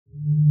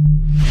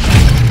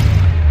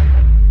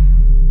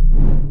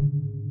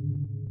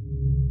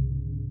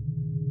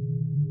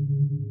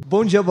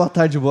Bom dia, boa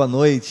tarde, boa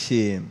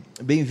noite.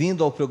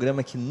 Bem-vindo ao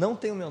programa que não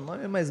tem o meu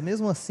nome, mas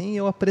mesmo assim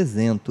eu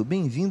apresento.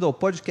 Bem-vindo ao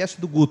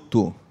podcast do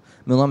Guto.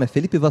 Meu nome é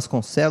Felipe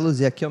Vasconcelos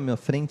e aqui à minha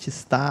frente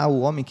está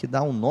o homem que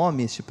dá um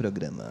nome a este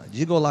programa.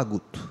 Diga olá,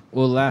 Guto.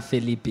 Olá,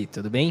 Felipe,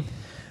 tudo bem?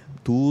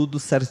 Tudo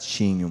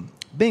certinho.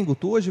 Bem,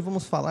 Guto, hoje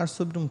vamos falar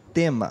sobre um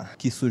tema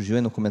que surgiu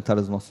aí no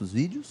comentário dos nossos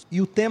vídeos.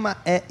 E o tema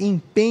é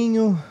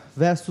empenho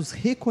versus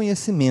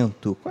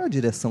reconhecimento. Qual é a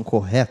direção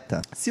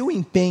correta? Se o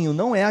empenho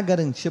não é a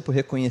garantia para o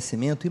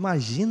reconhecimento,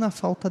 imagina a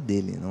falta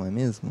dele, não é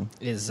mesmo?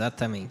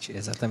 Exatamente,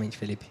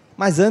 Felipe.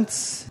 Mas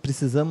antes,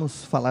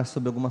 precisamos falar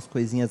sobre algumas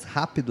coisinhas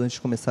rápido antes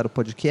de começar o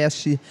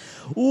podcast.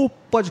 O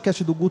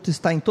podcast do Guto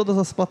está em todas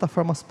as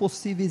plataformas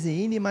possíveis e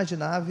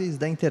inimagináveis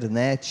da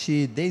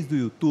internet, desde o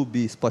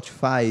YouTube,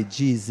 Spotify,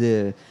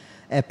 Deezer,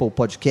 Apple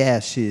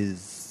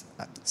Podcasts,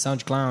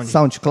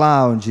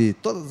 SoundCloud,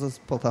 todas as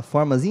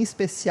plataformas, em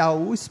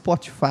especial o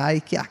Spotify,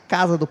 que é a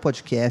casa do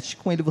podcast.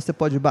 Com ele você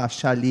pode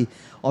baixar ali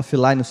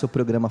offline o seu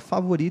programa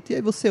favorito e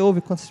aí você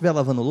ouve quando você estiver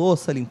lavando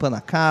louça, limpando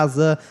a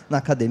casa, na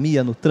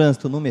academia, no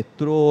trânsito, no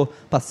metrô,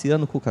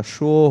 passeando com o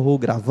cachorro,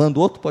 gravando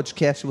outro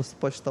podcast, você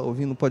pode estar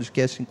ouvindo o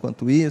podcast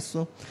enquanto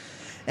isso.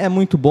 É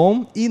muito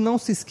bom e não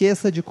se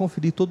esqueça de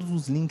conferir todos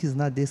os links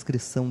na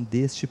descrição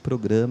deste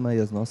programa e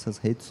as nossas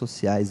redes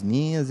sociais,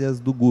 minhas e as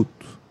do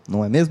Guto.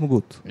 Não é mesmo,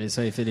 Guto? É isso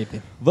aí, Felipe.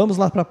 Vamos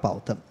lá para a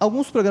pauta.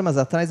 Alguns programas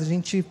atrás a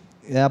gente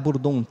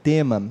abordou um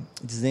tema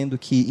dizendo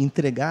que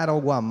entregar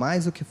algo a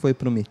mais do que foi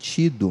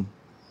prometido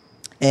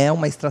é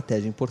uma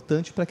estratégia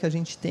importante para que a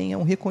gente tenha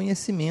um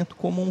reconhecimento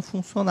como um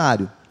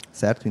funcionário,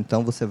 certo?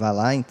 Então você vai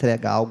lá,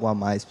 entrega algo a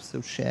mais para o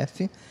seu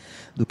chefe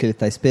do que ele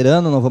está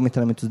esperando, não vamos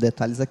entrar em muitos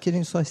detalhes aqui, a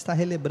gente só está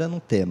relembrando um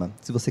tema.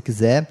 Se você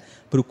quiser,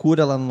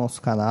 procura lá no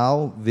nosso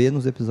canal, vê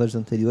nos episódios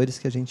anteriores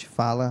que a gente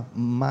fala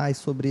mais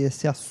sobre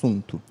esse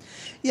assunto.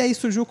 E aí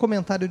surgiu o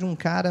comentário de um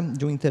cara,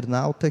 de um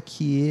internauta,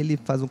 que ele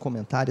faz um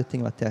comentário, eu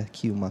tenho até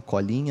aqui uma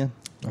colinha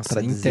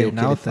para dizer o que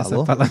ele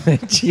falou. Essa palavra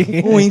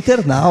antiga. Um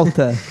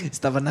internauta,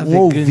 estava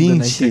navegando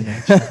ouvinte, na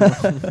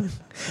internet.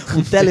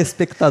 um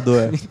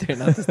telespectador. O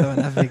internauta estava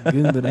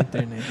navegando na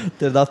internet. O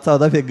internauta estava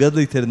navegando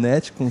na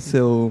internet com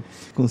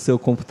seu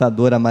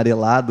computador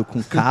amarelado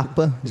com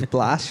capa de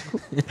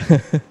plástico.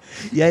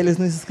 E aí ele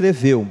nos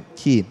escreveu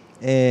que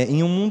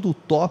em um mundo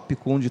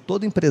utópico onde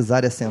todo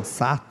empresário é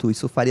sensato,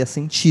 isso faria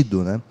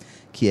sentido, né?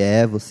 Que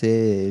é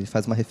ele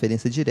faz uma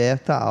referência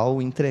direta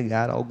ao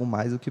entregar algo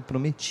mais do que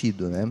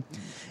prometido, né?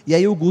 E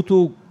aí o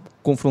Guto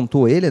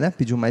confrontou ele, né?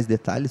 Pediu mais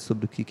detalhes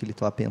sobre o que ele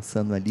estava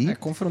pensando ali.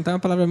 Confrontar é uma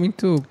palavra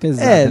muito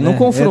pesada, não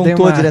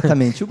confrontou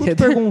diretamente. O Guto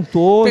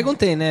perguntou...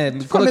 Perguntei, né?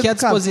 Coloquei à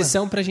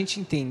disposição para a gente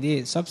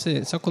entender,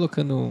 só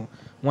colocando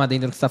um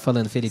adendo no que você está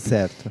falando, Felipe.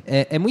 Certo.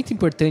 É muito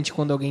importante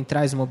quando alguém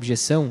traz uma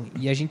objeção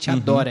e a gente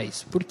adora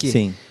isso. Por quê?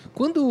 Sim.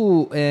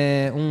 Quando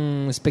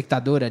um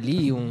espectador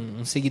ali,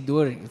 um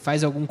seguidor,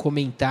 faz algum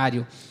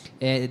comentário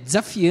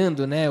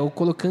desafiando, né, ou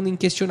colocando em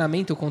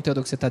questionamento o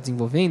conteúdo que você está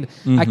desenvolvendo,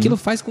 aquilo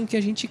faz com que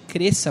a gente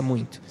cresça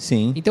muito.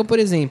 Sim. Então, por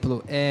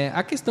exemplo,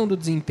 a questão do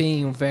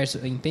empenho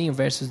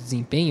versus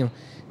desempenho,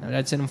 na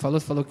verdade você não falou,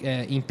 você falou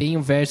empenho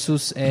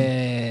versus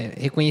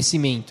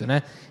reconhecimento,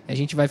 né? A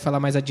gente vai falar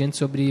mais adiante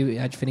sobre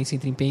a diferença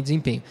entre empenho e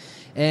desempenho.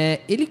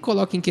 Ele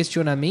coloca em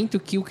questionamento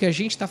que o que a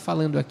gente está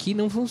falando aqui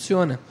não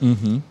funciona.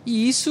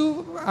 E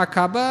isso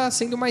acaba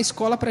sendo uma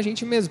escola para a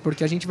gente mesmo,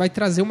 porque a gente vai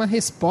trazer uma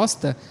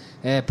resposta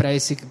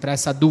para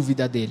essa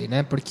dúvida dele,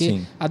 né? Porque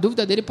Sim. A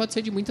dúvida dele pode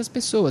ser de muitas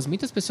pessoas.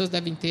 Muitas pessoas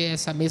devem ter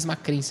essa mesma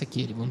crença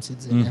que ele, vamos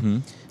dizer,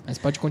 né? Mas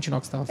pode continuar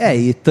o que você estava falando.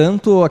 E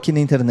tanto aqui na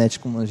internet,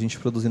 como a gente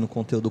produzindo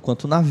conteúdo,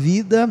 quanto na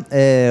vida,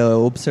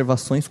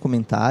 observações,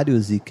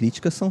 comentários e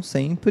críticas são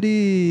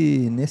sempre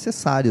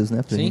necessários,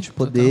 né? Para a gente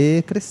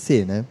poder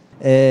crescer, né?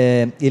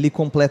 Ele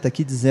completa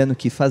aqui dizendo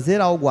que fazer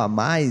algo a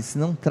mais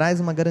não traz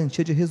uma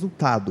garantia de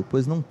resultado,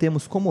 pois não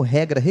temos como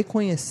regra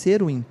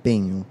reconhecer o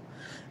empenho.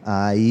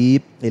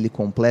 Aí ele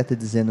completa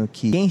dizendo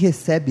que quem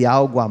recebe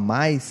algo a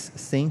mais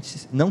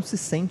não se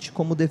sente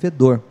como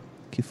devedor,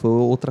 que foi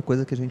outra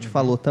coisa que a gente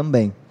falou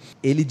também.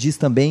 Ele diz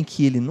também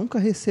que ele nunca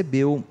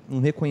recebeu um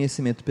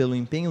reconhecimento pelo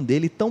empenho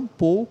dele,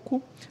 tampouco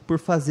por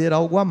fazer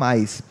algo a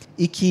mais.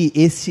 E que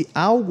esse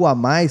algo a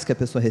mais que a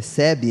pessoa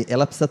recebe,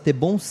 ela precisa ter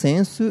bom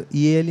senso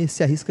e ele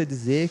se arrisca a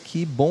dizer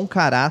que bom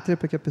caráter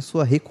para que a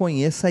pessoa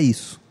reconheça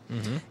isso.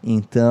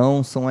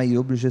 Então, são aí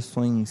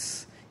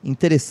objeções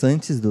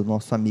interessantes do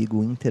nosso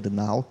amigo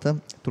internauta,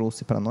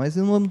 trouxe para nós e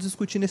nós vamos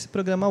discutir nesse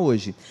programa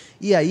hoje.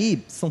 E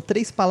aí, são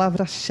 3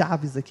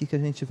 palavras-chave aqui que a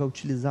gente vai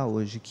utilizar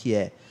hoje, que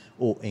é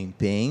o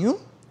empenho,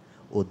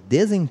 o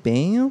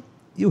desempenho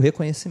e o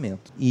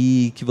reconhecimento.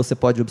 E que você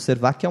pode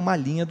observar que é uma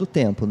linha do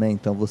tempo, né?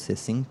 Então, você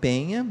se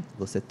empenha,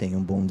 você tem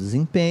um bom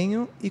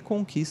desempenho e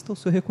conquista o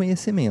seu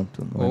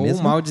reconhecimento. Não Ou é mesmo?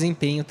 um mau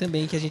desempenho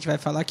também, que a gente vai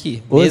falar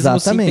aqui.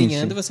 Exatamente. Mesmo se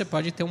empenhando, você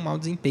pode ter um mau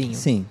desempenho.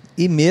 Sim.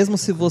 E mesmo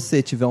se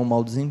você tiver um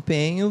mau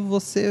desempenho,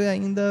 você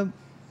ainda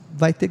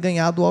vai ter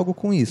ganhado algo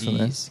com isso,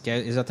 né? Isso, que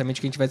é exatamente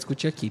o que a gente vai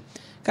discutir aqui.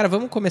 Cara,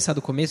 vamos começar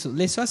do começo.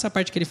 Lê só essa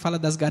parte que ele fala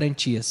das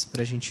garantias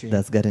pra gente...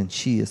 Das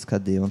garantias?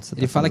 Cadê? Onde você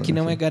Ele fala que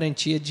não aqui? É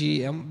garantia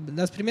de... É uma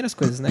das primeiras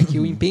coisas, né? Que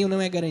o empenho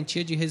não é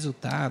garantia de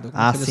resultado. Sim.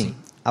 Assim.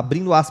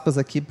 Abrindo aspas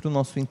aqui para o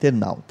nosso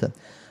internauta.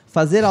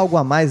 Fazer algo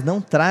a mais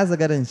não traz a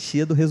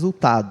garantia do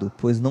resultado,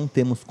 pois não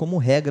temos como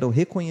regra o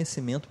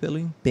reconhecimento pelo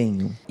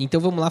empenho.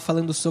 Então vamos lá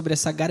falando sobre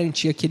essa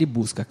garantia que ele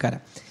busca,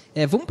 cara.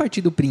 Vamos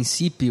partir do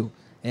princípio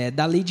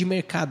da lei de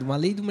mercado, uma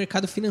lei do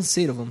mercado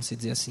financeiro, vamos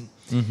dizer assim.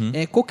 Uhum.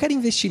 Qualquer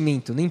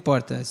investimento, não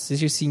importa,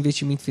 seja esse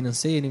investimento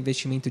financeiro,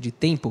 investimento de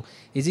tempo,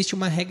 existe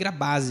uma regra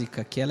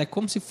básica, que ela é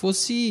como se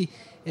fosse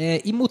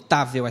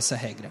imutável essa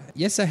regra.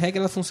 E essa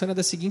regra ela funciona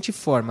da seguinte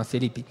forma,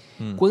 Felipe.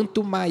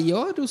 Quanto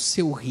maior o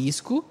seu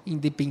risco,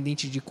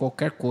 independente de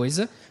qualquer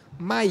coisa,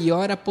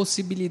 maior a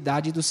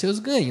possibilidade dos seus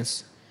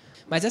ganhos.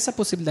 Mas essa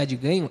possibilidade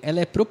de ganho, ela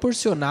é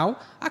proporcional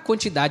à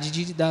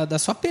quantidade da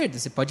sua perda.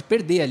 Você pode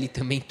perder ali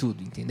também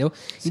tudo, entendeu?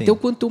 Sim. Então,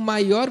 quanto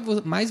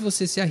mais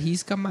você se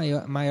arrisca,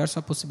 maior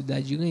sua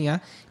possibilidade de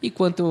ganhar. E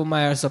quanto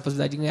maior sua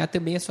possibilidade de ganhar,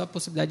 também é a sua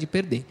possibilidade de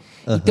perder.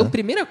 Uhum. Então,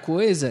 primeira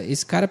coisa,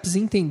 esse cara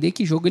precisa entender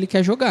que jogo ele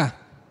quer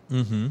jogar.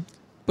 Uhum.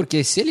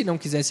 Porque se ele não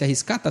quiser se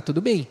arriscar, tá tudo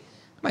bem.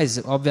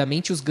 Mas,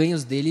 obviamente, os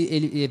ganhos dele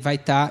ele vai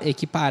estar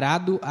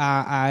equiparado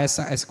a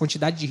essa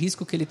quantidade de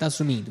risco que ele está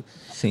assumindo.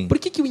 Sim. Por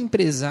que o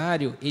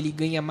empresário ele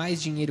ganha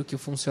mais dinheiro que o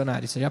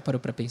funcionário? Você já parou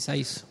para pensar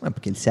isso? É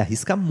porque ele se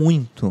arrisca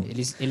muito.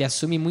 Ele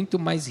assume muito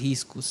mais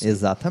riscos.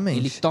 Exatamente.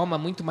 Ele toma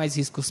muito mais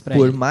riscos para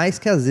ele. Por mais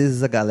que, às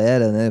vezes, a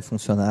galera, né,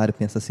 funcionário,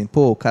 pensa assim,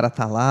 pô, o cara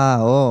tá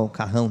lá, ó, o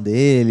carrão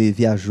dele,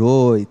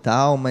 viajou e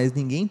tal, mas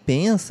ninguém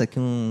pensa que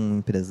um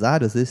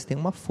empresário, às vezes, tem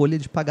uma folha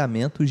de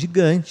pagamento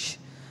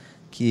gigante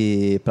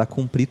para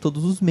cumprir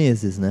todos os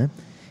meses, né?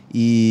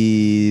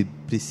 E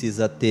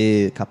precisa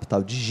ter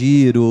capital de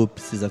giro,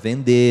 precisa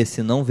vender.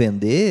 Se não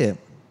vender,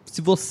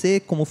 se você,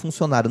 como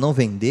funcionário, não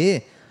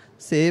vender,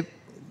 você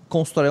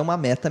constrói uma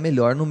meta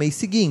melhor no mês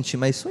seguinte.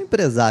 Mas se o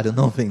empresário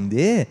não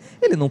vender,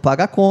 ele não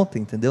paga a conta,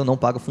 entendeu? Não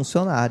paga o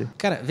funcionário.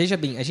 Cara, veja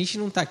bem, a gente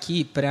não está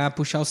aqui para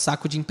puxar o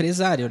saco de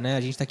empresário, né?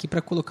 A gente está aqui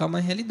para colocar uma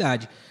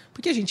realidade.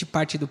 Porque a gente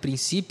parte do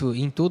princípio,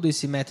 em todo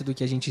esse método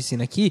que a gente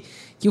ensina aqui,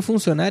 que o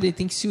funcionário ele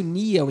tem que se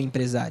unir ao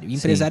empresário. O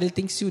empresário ele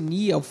tem que se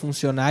unir ao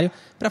funcionário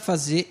para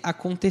fazer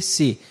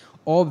acontecer.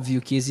 Óbvio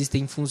que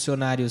existem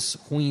funcionários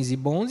ruins e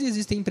bons e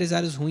existem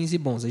empresários ruins e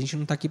bons. A gente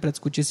não está aqui para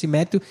discutir esse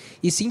método,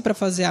 e sim para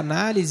fazer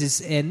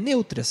análises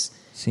neutras.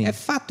 Sim. É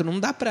fato, não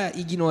dá para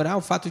ignorar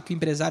o fato de que o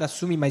empresário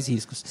assume mais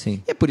riscos.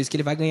 Sim. E é por isso que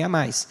ele vai ganhar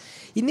mais.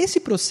 E nesse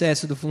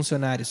processo do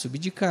funcionário subir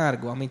de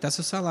cargo, aumentar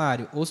seu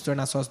salário ou se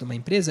tornar sócio de uma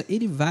empresa,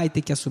 ele vai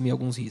ter que assumir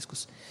alguns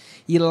riscos.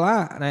 E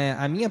lá,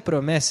 a minha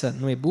promessa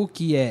no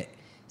e-book é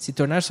se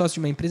tornar sócio de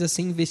uma empresa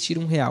sem investir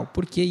R$1,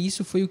 porque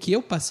isso foi o que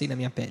eu passei na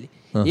minha pele.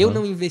 Uhum. Eu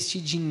não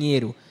investi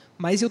dinheiro,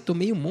 mas eu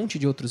tomei um monte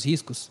de outros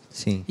riscos.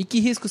 Sim. E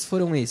que riscos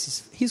foram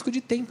esses? Risco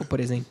de tempo, por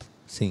exemplo.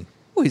 Sim.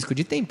 O risco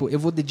de tempo. Eu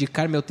vou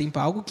dedicar meu tempo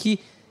a algo que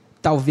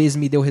talvez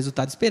me dê o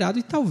resultado esperado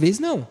e talvez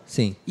não.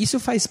 Sim. Isso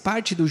faz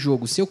parte do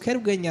jogo. Se eu quero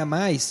ganhar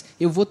mais,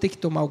 eu vou ter que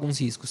tomar alguns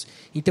riscos.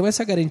 Então,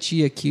 essa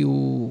garantia que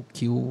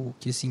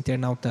esse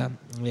internauta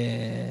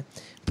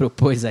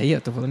propôs aí, eu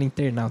estou falando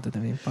internauta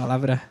também,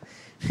 palavra...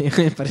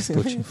 parece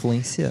Estou te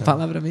influenciando.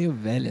 Palavra meio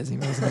velha, assim,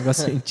 mas um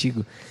negócio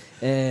antigo.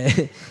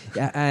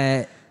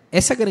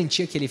 Essa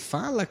garantia que ele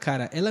fala,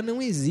 cara, ela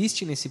não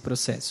existe nesse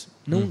processo.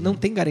 Não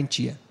tem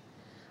garantia.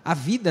 A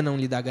vida não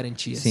lhe dá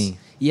garantias. Sim.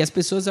 E as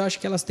pessoas, eu acho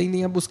que elas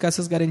tendem a buscar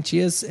essas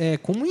garantias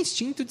como um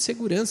instinto de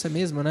segurança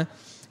mesmo, né?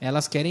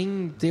 Elas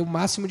querem ter o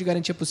máximo de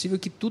garantia possível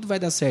que tudo vai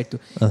dar certo.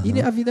 Uhum.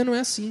 E a vida não é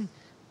assim.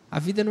 A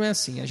vida não é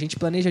assim. A gente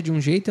planeja de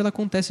um jeito e ela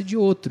acontece de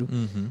outro.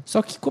 Uhum.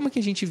 Só que como é que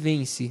a gente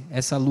vence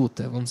essa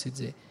luta, vamos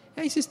dizer?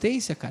 É a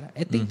insistência, cara.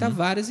 É tentar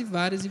várias e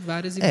várias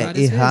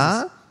vezes.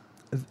 Errar,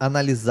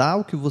 analisar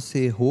o que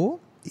você errou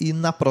e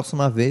na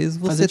próxima vez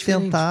você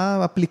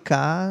tentar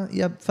aplicar e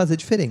fazer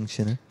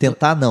diferente, né?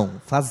 Tentar não,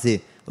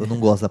 fazer. Eu não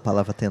gosto da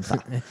palavra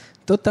tentar.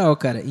 Total,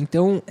 cara.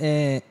 Então,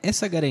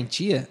 essa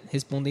garantia,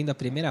 respondendo a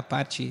primeira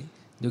parte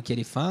do que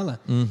ele fala,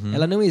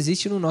 ela não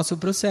existe no nosso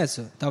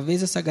processo.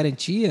 Talvez essa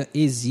garantia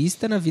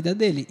exista na vida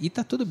dele. E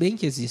tá tudo bem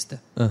que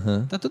exista.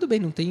 Tá tudo bem,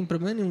 não tem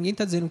problema. Ninguém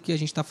tá dizendo que o que a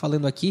gente tá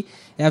falando aqui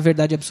é a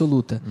verdade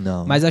absoluta.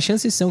 Não. Mas as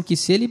chances são que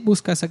se ele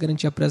buscar essa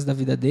garantia para o resto da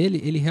vida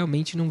dele, ele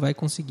realmente não vai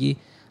conseguir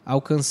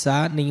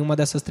alcançar nenhuma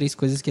dessas 3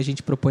 coisas que a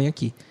gente propõe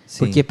aqui. Sim.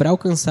 Porque para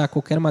alcançar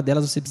qualquer uma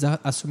delas, você precisa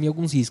assumir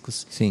alguns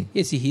riscos. Sim. E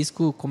esse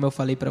risco, como eu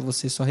falei para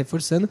você, só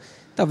reforçando,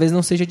 talvez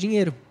não seja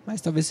dinheiro,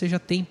 mas talvez seja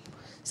tempo.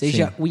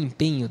 Seja Sim. o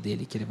empenho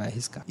dele que ele vai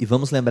arriscar. E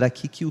vamos lembrar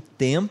aqui que o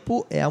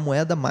tempo é a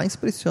moeda mais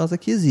preciosa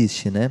que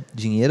existe, né?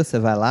 Dinheiro você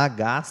vai lá,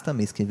 gasta,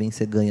 mês que vem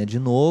você ganha de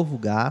novo,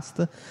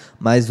 gasta,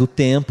 mas o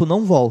tempo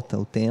não volta.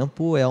 O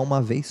tempo é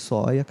uma vez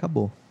só e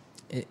acabou.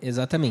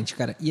 Exatamente,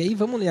 cara. E aí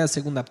vamos ler a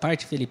segunda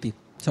parte, Felipe,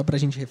 só para a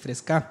gente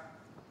refrescar,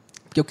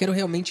 porque eu quero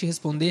realmente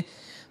responder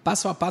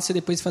passo a passo e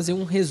depois fazer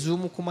um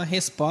resumo com uma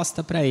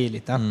resposta para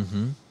ele, tá?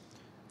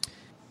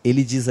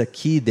 Ele diz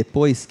aqui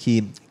depois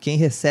que quem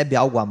recebe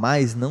algo a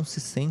mais não se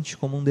sente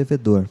como um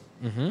devedor.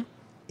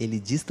 Ele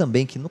diz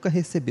também que nunca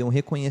recebeu um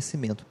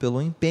reconhecimento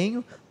pelo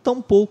empenho,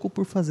 tampouco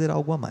por fazer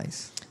algo a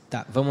mais.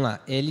 Tá, vamos lá.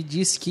 Ele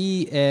diz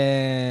que...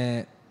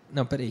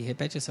 Não, peraí,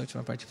 repete essa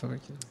última parte, por favor.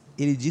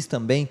 Ele diz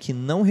também que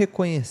não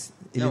reconhece...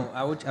 Não,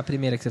 a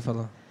primeira que você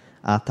falou.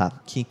 Ah, tá.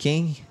 Que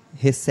quem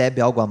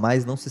recebe algo a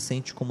mais não se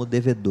sente como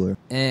devedor.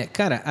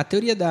 Cara, a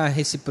teoria da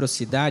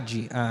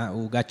reciprocidade,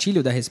 o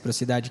gatilho da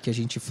reciprocidade que a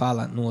gente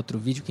fala no outro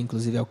vídeo, que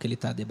inclusive é o que ele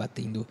está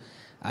debatendo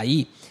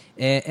aí,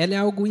 ela é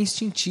algo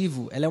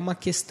instintivo, ela é uma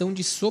questão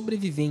de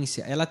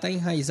sobrevivência, ela está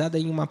enraizada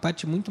em uma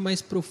parte muito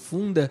mais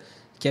profunda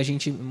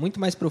muito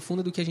mais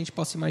profunda do que a gente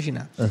possa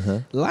imaginar.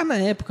 Lá na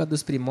época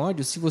dos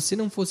primórdios, se você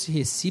não fosse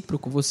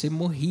recíproco, você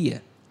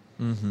morria.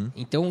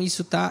 Então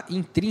isso está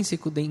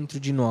intrínseco dentro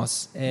de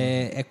nós.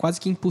 É quase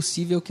que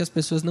impossível que as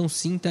pessoas não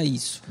sintam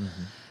isso.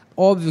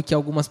 Óbvio que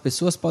algumas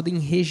pessoas podem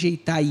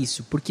rejeitar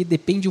isso, porque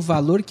depende do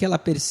valor que ela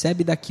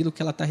percebe daquilo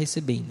que ela está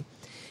recebendo.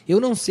 Eu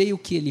não sei o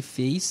que ele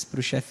fez para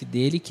o chefe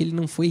dele que ele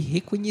não foi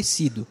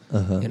reconhecido.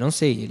 Eu não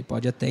sei. Ele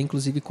pode até,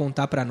 inclusive,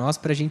 contar para nós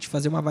para a gente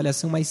fazer uma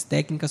avaliação mais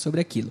técnica sobre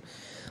aquilo.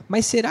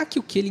 Mas será que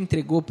o que ele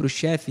entregou para o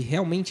chefe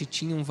realmente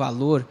tinha um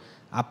valor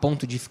a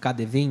ponto de ficar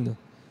devendo?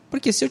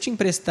 Porque se eu te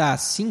emprestar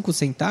 5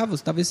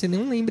 centavos, talvez você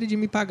não lembre de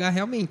me pagar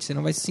realmente. Você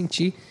não vai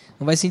sentir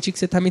que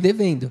você está me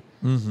devendo.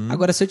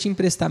 Agora, se eu te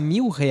emprestar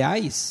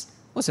R$1.000,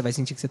 você vai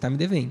sentir que você está me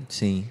devendo.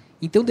 Sim.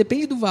 Então,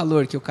 depende do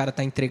valor que o cara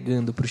está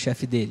entregando para o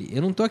chefe dele.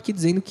 Eu não estou aqui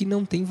dizendo que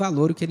não tem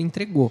valor o que ele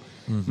entregou.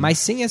 Mas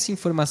sem essa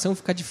informação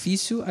fica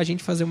difícil a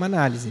gente fazer uma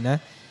análise, né?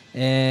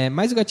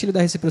 Mas o gatilho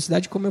da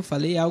reciprocidade, como eu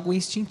falei, é algo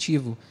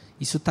instintivo.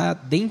 Isso está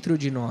dentro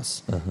de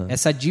nós.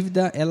 Essa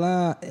dívida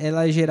ela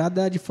é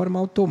gerada de forma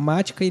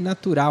automática e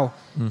natural.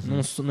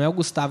 Não é o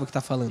Gustavo que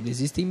está falando.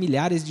 Existem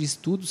milhares de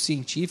estudos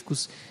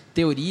científicos,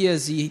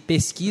 teorias e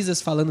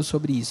pesquisas falando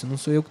sobre isso. Não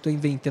sou eu que estou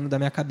inventando da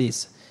minha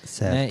cabeça.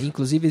 Né?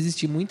 Inclusive,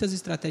 existem muitas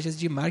estratégias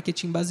de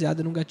marketing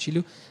baseadas no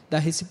gatilho da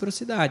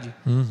reciprocidade.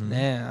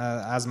 Né?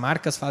 As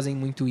marcas fazem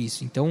muito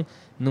isso. Então,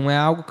 não é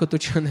algo que eu estou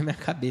tirando da minha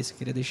cabeça. Eu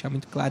queria deixar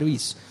muito claro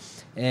isso.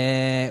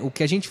 O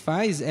que a gente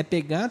faz é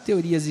pegar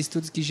teorias e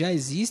estudos que já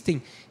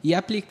existem e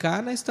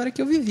aplicar na história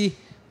que eu vivi,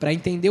 para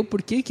entender o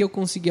porquê que eu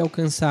consegui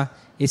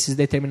alcançar esses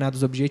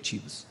determinados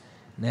objetivos.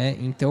 Né?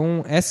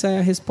 Então, essa é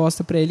a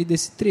resposta para ele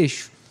desse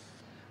trecho.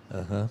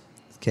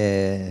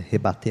 Quer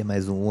rebater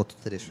mais um outro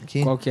trecho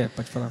aqui? Qual que é?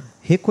 Pode falar.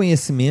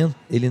 Reconhecimento.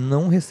 Ele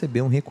não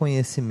recebeu um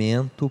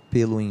reconhecimento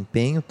pelo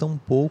empenho,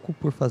 tampouco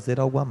por fazer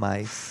algo a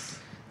mais.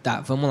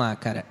 Tá, vamos lá,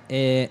 cara.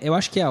 Eu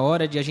acho que é a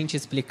hora de a gente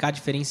explicar a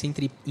diferença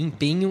entre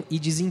empenho e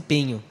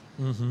desempenho.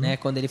 Né?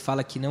 Quando ele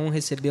fala que não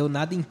recebeu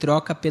nada em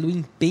troca pelo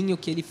empenho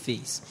que ele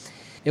fez.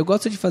 Eu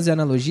gosto de fazer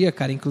analogia,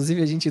 cara.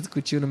 Inclusive, a gente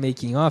discutiu no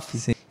Making Off.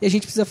 Sim. E a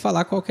gente precisa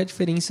falar qual que é a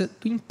diferença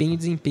do empenho e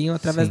desempenho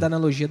através da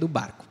analogia do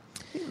barco.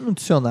 No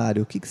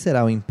dicionário, o que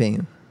será o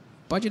empenho?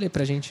 Pode ler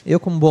pra gente. Eu,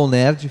 como bom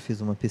nerd,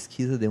 fiz uma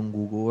pesquisa, dei um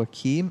Google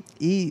aqui.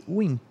 E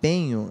o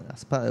empenho,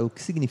 o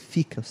que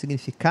significa, o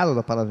significado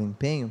da palavra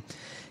empenho,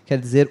 quer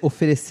dizer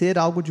oferecer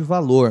algo de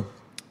valor,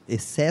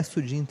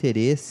 excesso de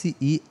interesse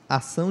e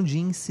ação de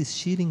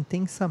insistir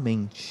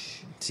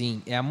intensamente.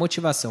 Sim, é a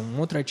motivação. Um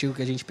outro artigo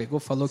que a gente pegou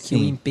falou que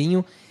o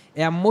empenho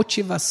é a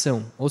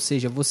motivação, ou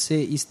seja,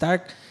 você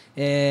estar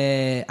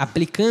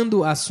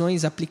aplicando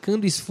ações,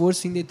 aplicando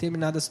esforço em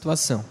determinada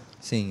situação.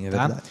 Sim, é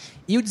verdade.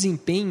 E o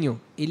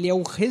desempenho, ele é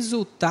o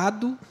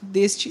resultado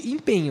deste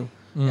empenho.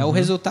 É o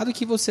resultado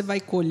que você vai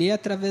colher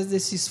através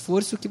desse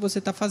esforço que você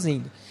está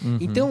fazendo.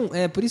 Então,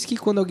 é por isso que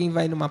quando alguém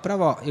vai numa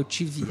prova,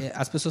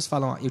 as pessoas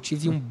falam, eu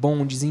tive um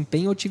bom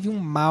desempenho ou tive um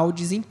mau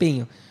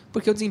desempenho.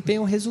 Porque o desempenho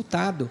é um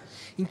resultado.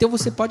 Então,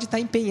 você pode estar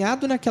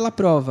empenhado naquela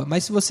prova,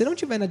 mas se você não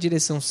estiver na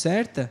direção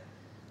certa,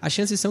 as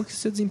chances são que o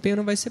seu desempenho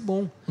não vai ser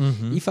bom.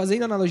 E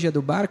fazendo a analogia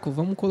do barco,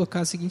 vamos colocar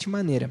da seguinte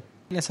maneira.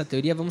 Nessa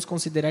teoria, vamos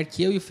considerar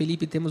que eu e o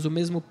Felipe temos o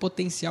mesmo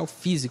potencial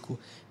físico,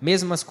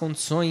 mesmas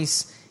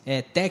condições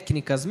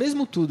técnicas,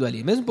 mesmo tudo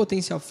ali, mesmo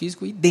potencial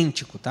físico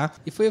idêntico, tá?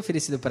 E foi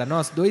oferecido para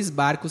nós 2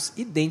 barcos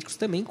idênticos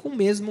também com o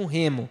mesmo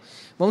remo.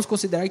 Vamos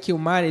considerar que o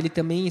mar ele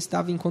também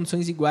estava em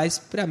condições iguais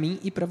para mim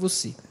e para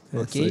você,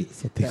 ok?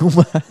 Só tem um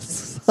mar.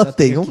 Só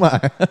tem um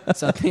mar.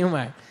 Só tem um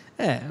mar.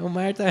 O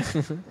mar tá...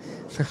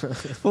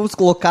 Fomos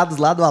colocados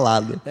lado a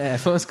lado.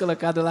 Fomos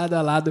colocados lado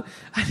a lado.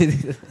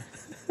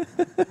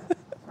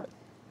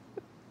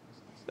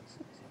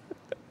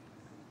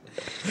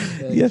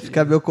 Ia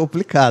ficar meio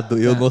complicado.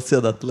 Eu no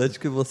Oceano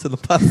Atlântico e você no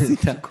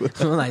Pacífico.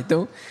 Vamos lá,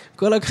 então,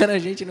 colocando a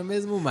gente no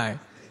mesmo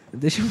mar.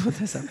 Deixa eu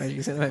botar essa parte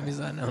que você não vai me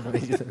zoar, não.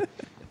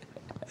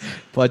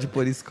 Pode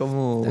pôr isso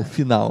como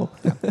final.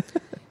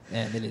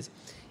 Beleza.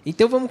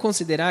 Então vamos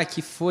considerar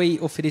que foi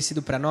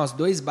oferecido para nós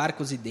 2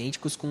 barcos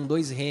idênticos com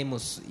 2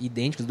 remos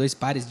idênticos, 2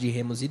 pares de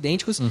remos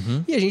idênticos,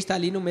 e a gente está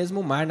ali no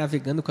mesmo mar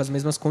navegando com as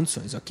mesmas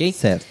condições, ok?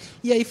 Certo.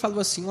 E aí falou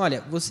assim,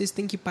 olha, vocês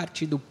têm que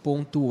partir do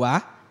ponto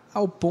A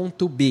ao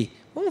ponto B.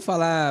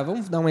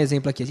 Vamos dar um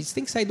exemplo aqui. A gente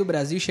tem que sair do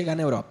Brasil e chegar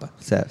na Europa.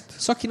 Certo.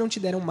 Só que não te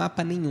deram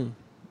mapa nenhum.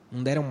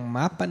 Não deram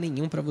mapa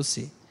nenhum para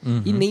você.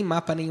 E nem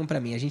mapa nenhum para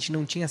mim. A gente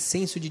não tinha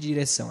senso de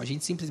direção. A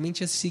gente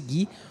simplesmente ia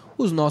seguir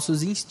os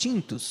nossos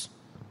instintos.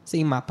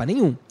 sem mapa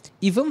nenhum.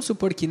 E vamos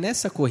supor que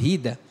nessa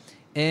corrida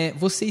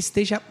você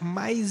esteja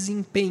mais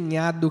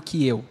empenhado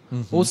que eu.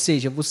 Ou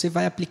seja, você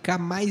vai aplicar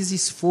mais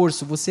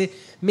esforço. Você,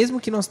 mesmo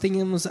que nós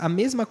tenhamos a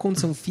mesma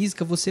condição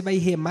física, você vai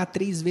remar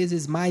 3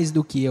 vezes mais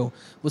do que eu.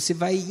 Você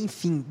vai,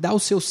 enfim, dar o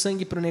seu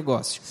sangue para o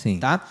negócio. Sim.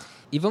 Tá?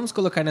 E vamos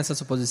colocar nessa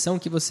suposição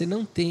que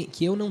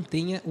que eu não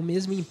tenha o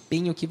mesmo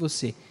empenho que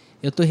você.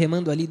 Eu estou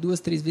remando ali 2,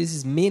 3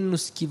 vezes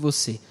menos que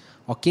você.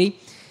 Ok?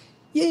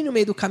 E aí, no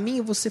meio do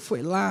caminho, você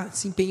foi lá,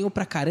 se empenhou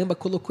pra caramba,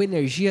 colocou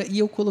energia e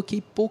eu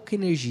coloquei pouca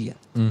energia.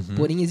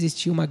 Porém,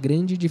 existia uma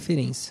grande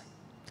diferença.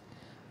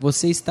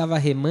 Você estava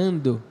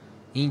remando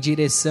em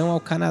direção ao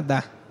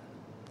Canadá.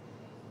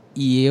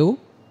 E eu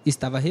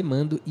estava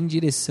remando em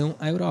direção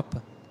à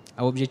Europa,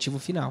 ao objetivo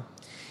final.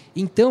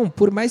 Então,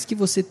 por mais que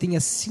você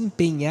tenha se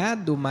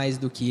empenhado mais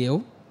do que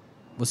eu,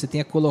 você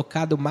tenha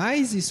colocado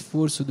mais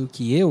esforço do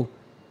que eu,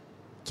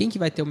 quem que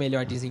vai ter o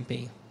melhor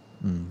desempenho?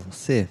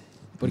 Você.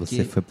 Porque...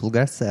 Você foi pro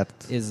lugar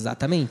certo.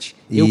 Exatamente.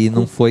 E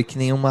não foi que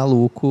nem um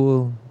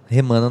maluco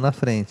remando na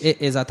frente.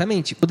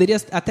 Exatamente.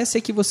 Poderia até ser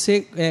que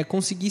você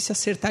conseguisse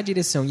acertar a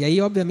direção. E aí,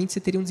 obviamente,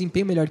 você teria um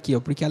desempenho melhor que eu.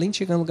 Porque além de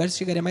chegar no lugar, você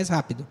chegaria mais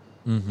rápido.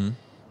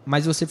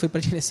 Mas você foi para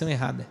a direção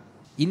errada.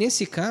 E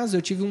nesse caso,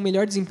 eu tive um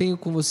melhor desempenho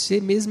com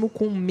você, mesmo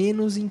com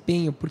menos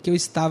empenho. Porque eu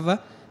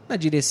estava na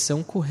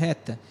direção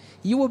correta.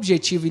 E o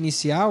objetivo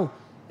inicial,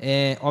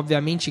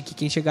 obviamente, que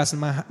quem chegasse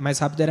mais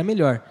rápido era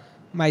melhor.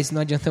 Mas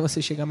não adianta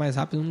você chegar mais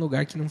rápido num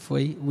lugar que não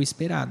foi o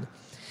esperado.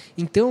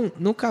 Então,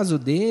 no caso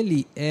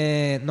dele,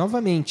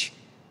 novamente,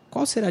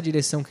 qual será a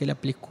direção que ele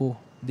aplicou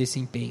desse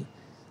empenho?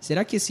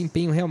 Será que esse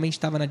empenho realmente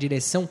estava na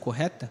direção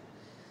correta?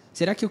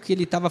 Será que o que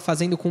ele estava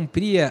fazendo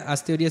cumpria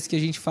as teorias que a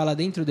gente fala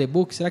dentro do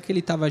e-book? Será que ele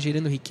estava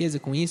gerando riqueza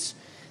com isso?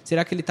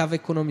 Será que ele estava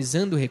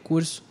economizando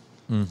recurso?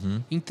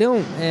 Então,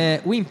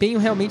 o empenho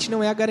realmente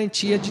não é a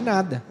garantia de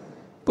nada.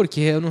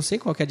 Porque eu não sei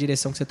qual que é a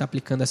direção que você está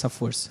aplicando essa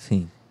força.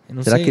 Sim.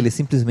 Será que ele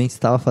simplesmente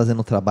estava fazendo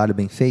um trabalho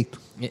bem feito?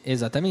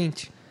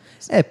 Exatamente.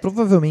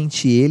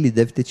 Provavelmente ele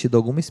deve ter tido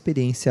alguma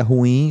experiência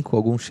ruim com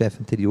algum chefe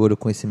anterior ou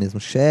com esse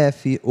mesmo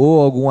chefe, ou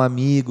algum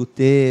amigo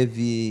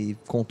teve,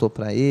 contou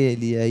para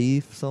ele, e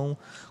aí são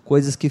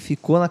coisas que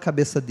ficou na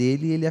cabeça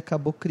dele e ele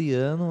acabou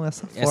criando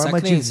essa forma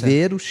de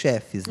ver os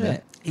chefes,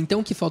 né?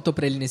 Então, o que faltou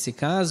para ele nesse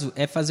caso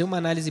é fazer uma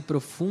análise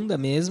profunda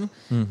mesmo,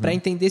 para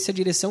entender se a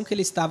direção que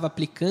ele estava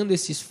aplicando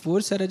esse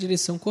esforço era a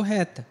direção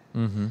correta.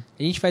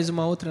 A gente faz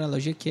uma outra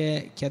analogia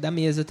que é da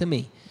mesa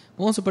também.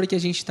 Vamos supor que a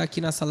gente está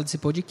aqui na sala desse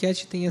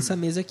podcast e tem essa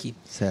mesa aqui.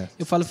 Certo.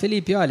 Eu falo,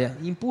 Felipe, olha,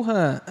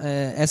 empurra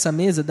essa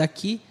mesa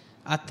daqui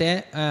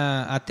até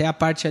a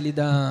parte ali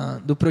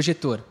do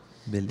projetor.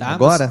 Beleza. Tá?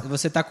 Agora?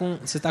 Você tá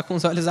com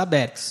os olhos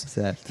abertos.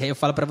 Certo. E aí eu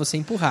falo para você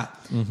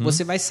empurrar.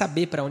 Você vai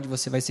saber para onde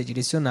você vai ser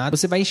direcionado.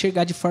 Você vai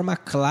enxergar de forma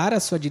clara a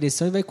sua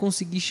direção e vai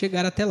conseguir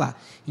chegar até lá.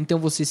 Então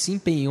você se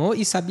empenhou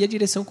e sabia a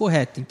direção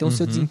correta. Então o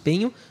seu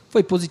desempenho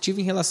foi positivo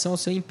em relação ao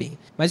seu empenho.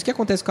 Mas o que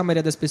acontece com a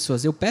maioria das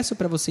pessoas? Eu peço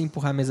para você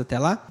empurrar a mesa até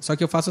lá, só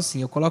que eu faço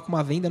assim, eu coloco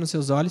uma venda nos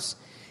seus olhos,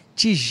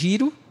 te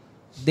giro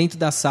dentro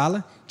da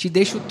sala, te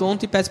deixo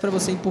tonto e peço para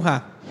você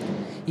empurrar.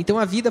 Então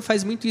a vida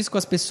faz muito isso com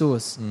as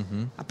pessoas.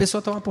 A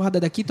pessoa toma uma porrada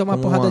daqui, toma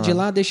uma porrada de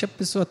lá, deixa a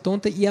pessoa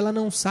tonta e ela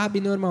não sabe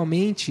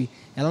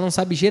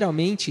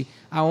geralmente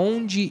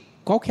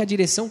qual que é a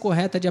direção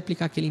correta de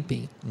aplicar aquele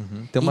empenho.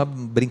 Tem uma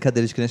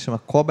brincadeira de criança que chama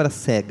cobra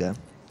cega.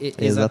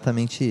 É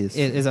exatamente isso.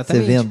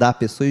 Exatamente. Você vendar a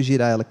pessoa e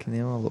girar ela que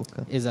nem uma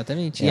louca.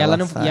 Exatamente. E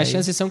as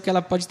chances são que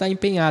ela pode estar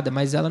empenhada,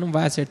 mas ela não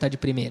vai acertar de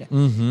primeira.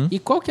 E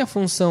qual que é a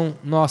função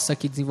nossa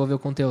que desenvolveu o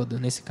conteúdo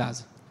nesse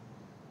caso?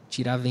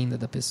 Tirar a venda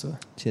da pessoa.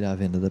 Tirar a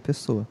venda da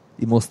pessoa.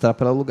 E mostrar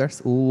para ela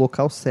o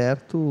local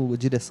certo, a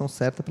direção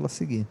certa para ela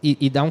seguir.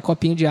 E dar um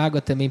copinho de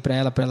água também para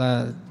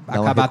ela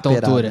acabar a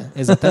tontura.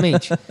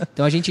 Exatamente.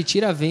 Então a gente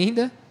tira a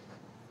venda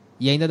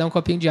e ainda dá um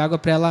copinho de água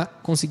para ela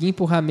conseguir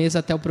empurrar a mesa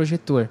até o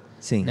projetor.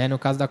 Sim. Né? No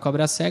caso da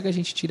cobra cega, a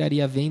gente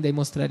tiraria a venda e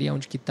mostraria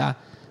onde que está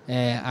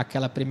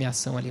aquela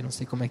premiação ali. Não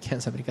sei como é que é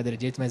essa brincadeira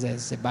de jeito, mas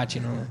você bate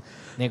no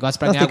negócio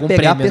para ganhar algum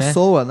prêmio, né? Você pega a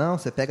pessoa, não?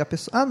 Você pega a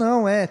pessoa... Ah,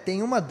 não,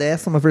 tem uma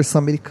versão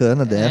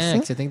americana dessa.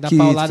 Que você tem que dar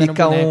paulada no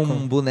boneco. Fica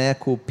um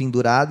boneco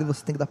pendurado e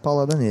você tem que dar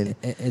paulada nele.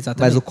 Exatamente.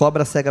 Mas o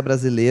cobra cega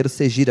brasileiro,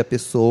 você gira a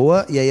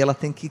pessoa e aí ela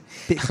tem que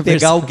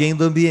pegar alguém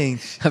do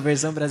ambiente. A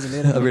versão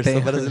brasileira. A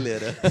versão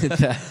brasileira.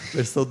 Tá.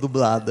 Versão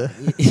dublada.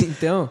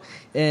 Então,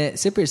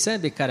 você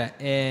percebe, cara,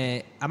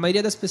 a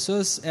maioria das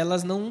pessoas,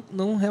 elas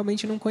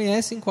realmente não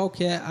conhecem qual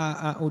que é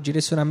o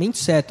direcionamento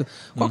certo.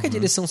 Qual que é a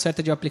direção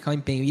certa de eu aplicar o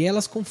empenho? E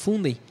elas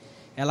confundem.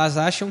 Elas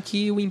acham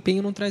que o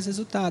empenho não traz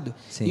resultado.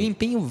 Sim. E o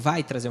empenho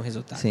vai trazer um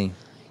resultado. Sim.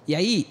 E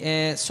aí,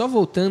 só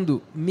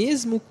voltando,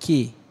 mesmo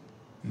que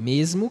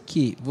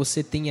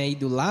você tenha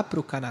ido lá para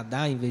o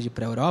Canadá em vez de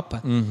para a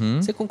Europa,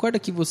 você concorda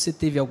que você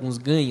teve alguns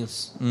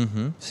ganhos?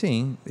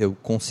 Sim, eu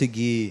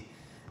consegui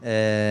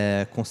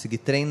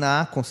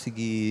treinar,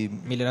 consegui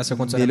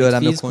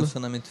melhorar meu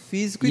condicionamento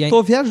físico e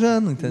estou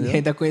viajando, entendeu? E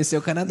ainda conheceu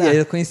o Canadá. E aí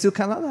eu conheci o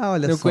Canadá,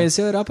 olha só. Não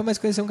conheceu a Europa, mas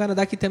conheceu o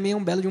Canadá, que também é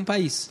um belo de um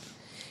país.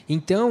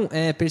 Então,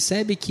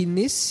 percebe que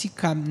nesse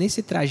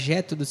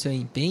trajeto do seu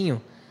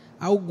empenho,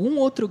 algum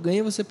outro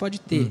ganho você pode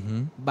ter.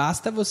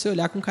 Basta você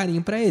olhar com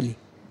carinho para ele.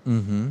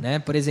 Né?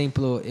 Por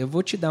exemplo, eu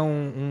vou te dar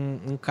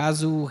um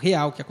caso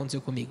real que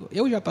aconteceu comigo.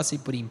 Eu já passei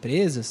por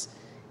empresas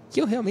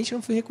que eu realmente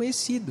não fui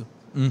reconhecido.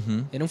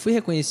 Eu não fui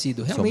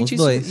reconhecido. Realmente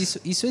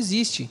isso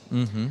existe.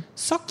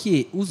 Só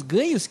que os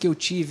ganhos que eu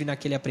tive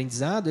naquele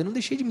aprendizado, eu não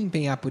deixei de me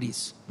empenhar por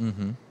isso.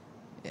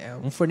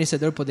 Um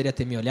fornecedor poderia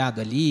ter me olhado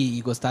ali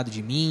e gostado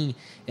de mim.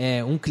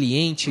 Um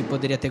cliente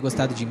poderia ter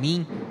gostado de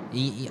mim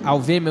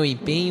ao ver meu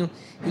empenho.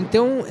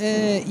 Então,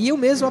 e eu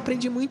mesmo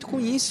aprendi muito com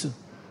isso.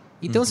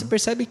 Então, você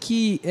percebe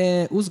que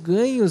os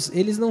ganhos,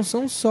 eles não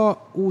são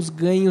só os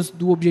ganhos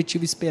do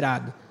objetivo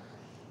esperado.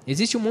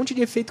 Existe um monte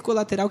de efeito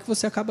colateral que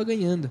você acaba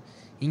ganhando.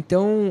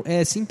 Então,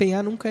 se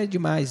empenhar nunca é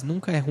demais,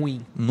 nunca é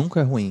ruim. Nunca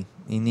é ruim,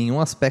 em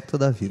nenhum aspecto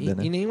da vida,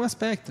 né? Em nenhum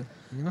aspecto.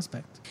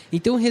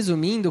 Então,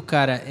 resumindo,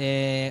 cara,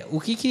 o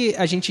que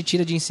a gente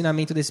tira de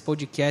ensinamento desse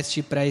podcast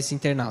para esse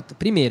internauta?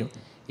 Primeiro,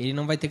 ele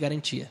não vai ter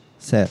garantia.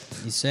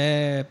 Certo. Isso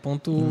é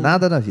ponto...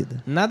 Nada na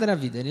vida. Nada na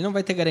vida. Ele não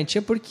vai ter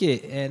garantia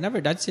porque, na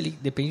verdade,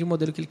 depende do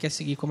modelo que ele quer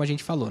seguir, como a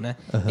gente falou, né?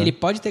 Ele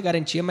pode ter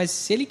garantia, mas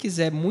se ele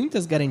quiser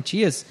muitas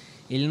garantias,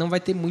 ele não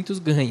vai ter muitos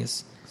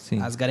ganhos. Sim.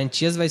 As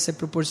garantias vai ser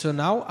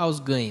proporcional aos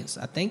ganhos.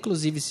 Até,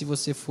 inclusive, se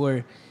você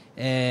for...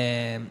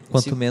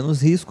 Quanto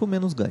menos risco,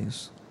 menos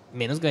ganhos.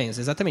 Menos ganhos,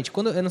 exatamente.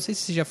 Eu não sei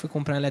se você já foi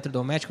comprar um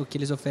eletrodoméstico que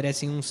eles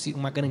oferecem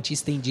uma garantia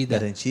estendida.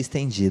 Garantia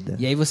estendida.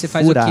 E aí você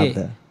faz furada. O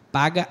quê?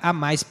 Paga a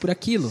mais por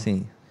aquilo.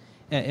 Sim.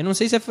 Eu não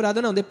sei se é furado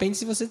ou não, depende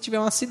se você tiver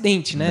um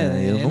acidente,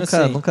 né? Eu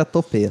nunca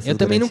topei essa. Eu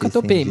também nunca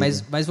topei,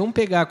 mas vamos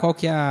pegar qual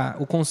que é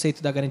o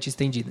conceito da garantia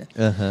estendida.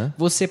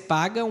 Você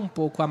paga um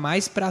pouco a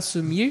mais para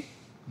assumir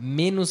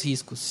menos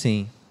riscos.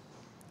 Sim.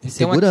 Então,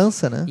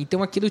 segurança, né?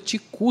 Então aquilo te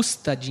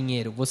custa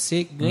dinheiro,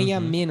 você ganha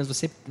menos,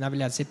 na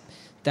verdade, você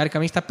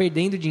teoricamente está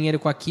perdendo dinheiro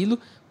com aquilo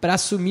para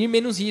assumir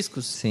menos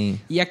riscos. Sim.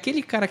 E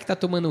aquele cara que está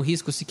tomando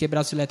risco se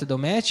quebrar o seu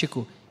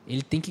eletrodoméstico,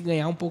 ele tem que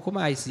ganhar um pouco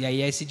mais. E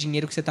aí é esse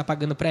dinheiro que você está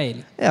pagando para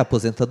ele. É a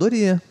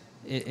aposentadoria.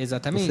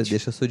 Exatamente. Você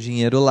deixa seu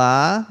dinheiro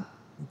lá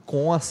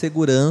com a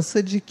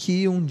segurança de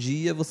que um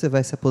dia você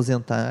vai se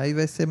aposentar e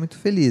vai ser muito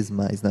feliz.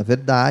 Mas, na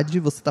verdade,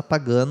 você está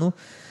pagando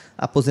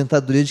a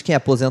aposentadoria de quem é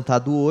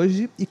aposentado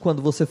hoje e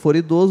quando você for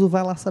idoso,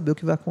 vai lá saber o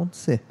que vai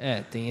acontecer.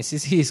 Tem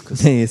esses riscos.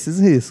 Tem esses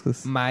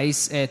riscos.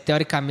 Mas,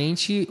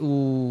 teoricamente,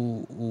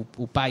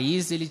 o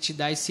país ele te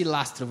dá esse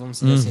lastro, vamos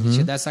dizer assim. Ele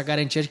te dá essa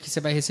garantia de que você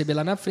vai receber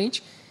lá na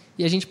frente.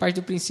 E a gente parte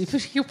do princípio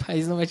de que o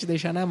país não vai te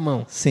deixar na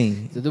mão.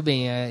 Sim. Tudo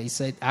bem,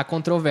 há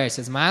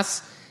controvérsias,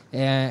 mas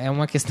é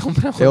uma questão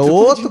para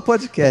outro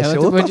podcast. É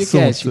outro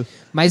podcast.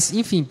 Assunto. Mas,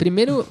 enfim,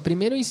 primeiro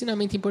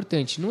ensinamento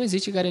importante. Não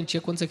existe garantia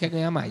quando você quer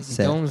ganhar mais.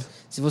 Certo. Então,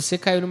 se você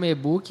caiu no meu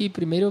e-book,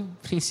 primeiro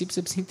princípio você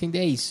precisa entender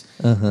é isso.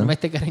 Não vai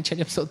ter garantia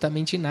de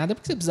absolutamente nada,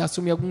 porque você precisa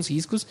assumir alguns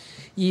riscos.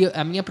 E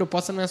a minha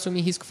proposta não é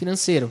assumir risco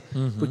financeiro.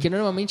 Porque,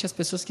 normalmente, as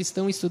pessoas que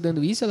estão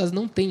estudando isso, elas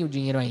não têm o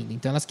dinheiro ainda.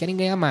 Então, elas querem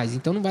ganhar mais.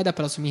 Então, não vai dar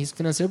para assumir risco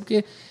financeiro,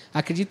 porque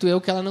acredito eu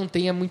que ela não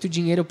tenha muito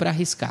dinheiro para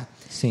arriscar.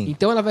 Sim.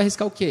 Então, ela vai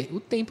arriscar o quê? O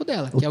tempo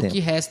dela, que é o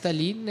que resta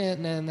ali,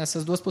 né,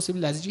 nessas duas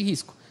possibilidades de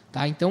risco.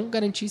 Tá? Então,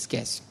 garantia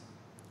esquece.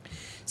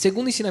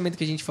 Segundo ensinamento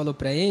que a gente falou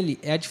para ele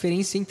é a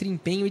diferença entre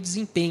empenho e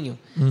desempenho.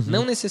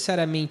 Não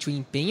necessariamente o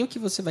empenho que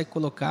você vai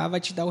colocar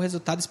vai te dar o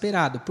resultado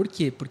esperado. Por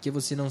quê? Porque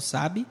você não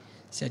sabe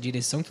se a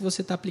direção que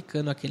você está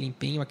aplicando aquele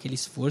empenho, aquele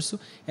esforço,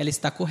 ela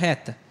está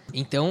correta.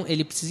 Então,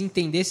 ele precisa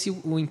entender se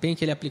o empenho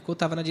que ele aplicou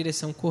estava na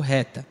direção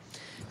correta.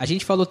 A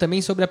gente falou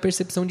também sobre a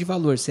percepção de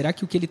valor. Será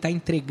que o que ele está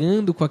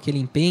entregando com aquele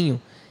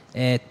empenho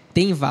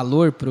tem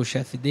valor para o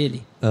chefe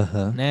dele?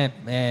 Né?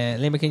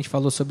 Lembra que a gente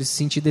falou sobre se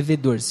sentir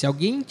devedor. Se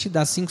alguém te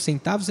dá 5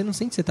 centavos, você não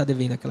sente que você está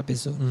devendo àquela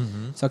pessoa.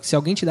 Só que se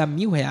alguém te dá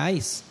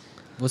R$1.000,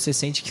 você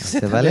sente que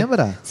você vai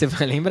lembrar. Você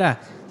vai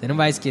lembrar. Você não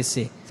vai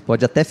esquecer. Você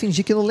pode até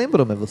fingir que não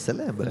lembrou, mas você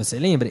lembra. Você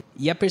lembra.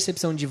 E a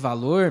percepção de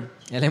valor,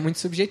 ela é muito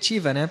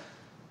subjetiva, né?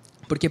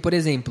 Porque, por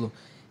exemplo,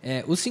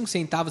 os 5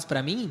 centavos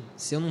para mim,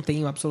 se eu não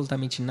tenho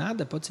absolutamente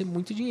nada, pode ser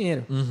muito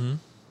dinheiro.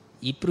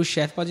 E para o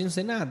chefe pode não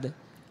ser nada.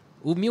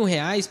 O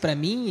R$1.000 para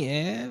mim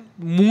é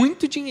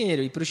muito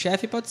dinheiro e para o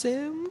chefe pode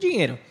ser um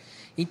dinheiro.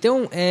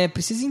 Então,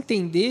 precisa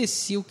entender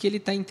se o que ele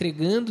está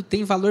entregando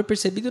tem valor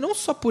percebido não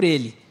só por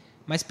ele,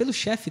 mas pelo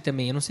chefe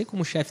também. Eu não sei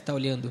como o chefe está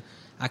olhando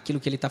aquilo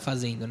que ele está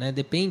fazendo, né?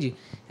 Depende.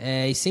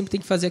 E sempre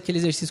tem que fazer aquele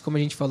exercício, como a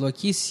gente falou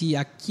aqui, se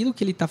aquilo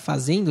que ele está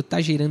fazendo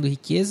está gerando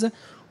riqueza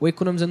ou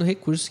economizando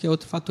recursos, que é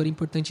outro fator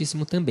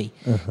importantíssimo também.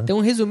 Então,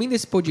 resumindo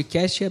esse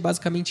podcast, é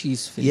basicamente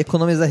isso, Felipe. E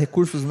economizar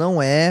recursos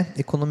não é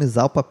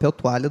economizar o papel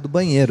toalha do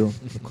banheiro.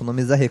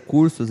 Economizar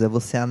recursos é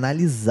você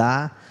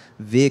analisar,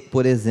 ver que,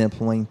 por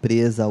exemplo, uma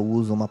empresa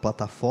usa uma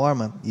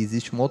plataforma e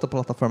existe uma outra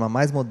plataforma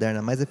mais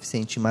moderna, mais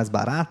eficiente e mais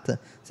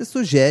barata, você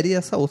sugere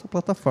essa outra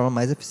plataforma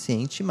mais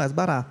eficiente e mais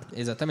barata.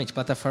 Exatamente.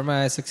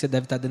 Plataforma essa que você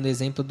deve estar dando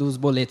exemplo dos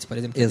boletos, por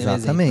exemplo.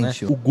 Exatamente.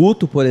 Exemplo, né? O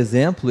Guto, por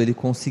exemplo, ele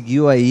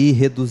conseguiu aí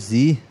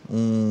reduzir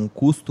um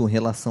custo em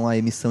relação à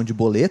emissão de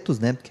boletos,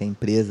 né? Porque a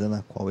empresa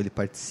na qual ele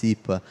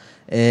participa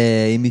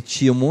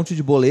emitia um monte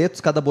de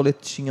boletos, cada boleto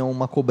tinha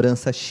uma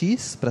cobrança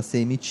X para ser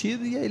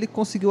emitido, e aí ele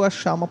conseguiu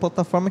achar uma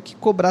plataforma que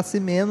cobrasse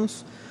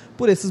menos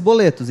por esses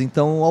boletos.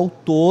 Então, ao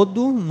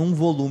todo, num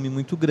volume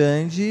muito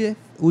grande,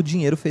 o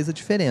dinheiro fez a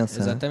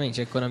diferença. Exatamente.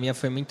 Né? A economia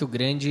foi muito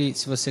grande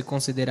se você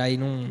considerar aí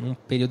num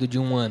período de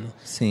 1 ano.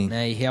 Sim.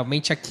 Né? E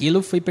realmente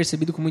aquilo foi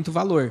percebido com muito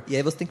valor. E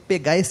aí você tem que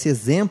pegar esse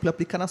exemplo e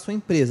aplicar na sua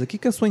empresa. O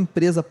que a sua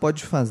empresa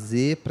pode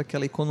fazer para que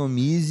ela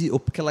economize ou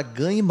para que ela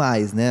ganhe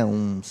mais, né?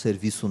 Um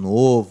serviço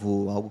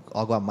novo,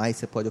 algo a mais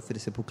você pode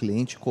oferecer para o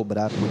cliente e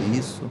cobrar por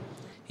isso.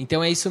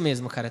 Então é isso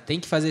mesmo, cara. Tem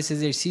que fazer esse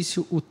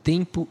exercício o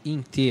tempo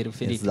inteiro,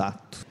 Felipe.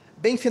 Exato.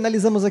 Bem,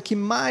 finalizamos aqui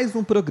mais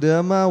um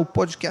programa, o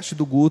podcast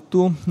do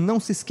Guto. Não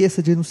se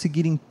esqueça de nos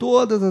seguir em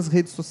todas as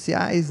redes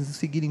sociais, nos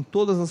seguir em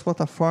todas as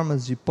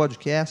plataformas de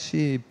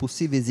podcast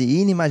possíveis e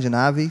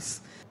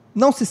inimagináveis.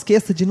 Não se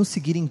esqueça de nos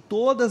seguir em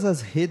todas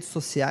as redes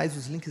sociais,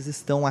 os links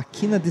estão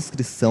aqui na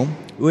descrição.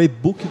 O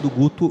e-book do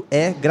Guto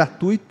é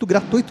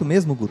gratuito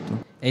mesmo, Guto?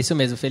 É isso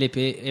mesmo,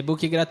 Felipe.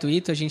 E-book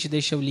gratuito, a gente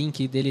deixa o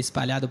link dele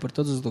espalhado por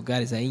todos os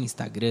lugares aí,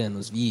 Instagram,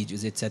 nos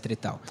vídeos, etc e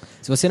tal.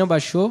 Se você não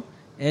baixou,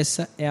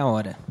 essa é a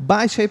hora.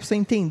 Baixa aí para você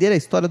entender a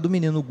história do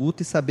menino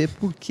Guto e saber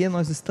por que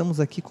nós estamos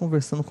aqui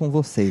conversando com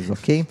vocês,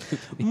 ok?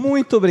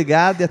 Muito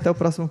obrigado e até o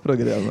próximo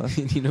programa.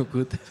 Menino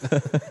Guto.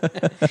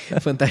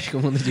 Fantástico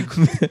mundo de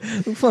Guto.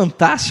 Um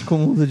fantástico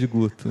mundo de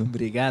Guto.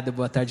 Obrigado,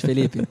 boa tarde,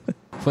 Felipe.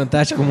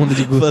 Fantástico mundo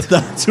de Guto.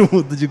 Fantástico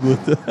mundo de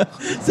Guto.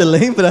 Você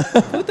lembra?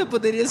 Puta,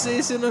 poderia ser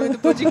esse o nome do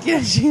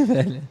podcast, hein,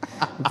 velho?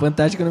 O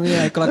Fantástico nome.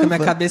 Aí coloca minha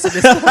cabeça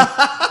desse.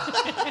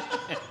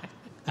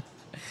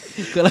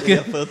 É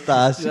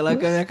fantástico.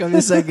 Coloca a minha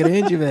cabeça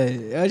grande,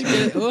 velho. Eu acho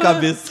que.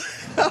 Cabeça.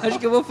 Acho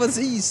que eu vou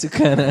fazer isso,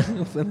 cara.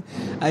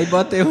 Aí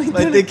bota eu entrando.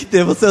 Vai ter que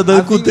ter você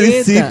andando com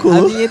triciclo.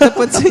 A vinheta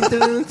pode ser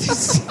entrando no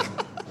triciclo.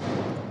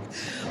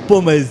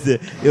 Pô, mas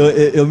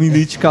eu me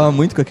identificava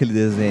muito com aquele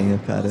desenho,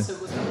 cara. Nossa, eu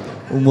gostava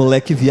muito. O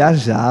moleque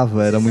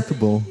viajava, era muito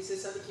bom. Você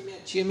sabe que minha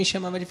tia me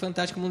chamava de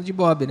Fantástico Mundo de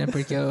Bob, né?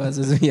 Porque eu às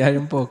vezes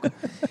viajo um pouco.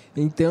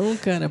 Então,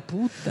 cara,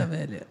 puta,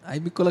 velho. Aí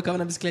me colocava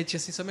na bicicletinha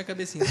assim, só minha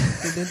cabecinha.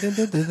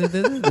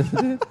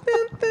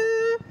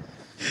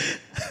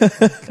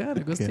 Cara,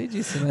 gostei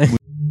disso, né?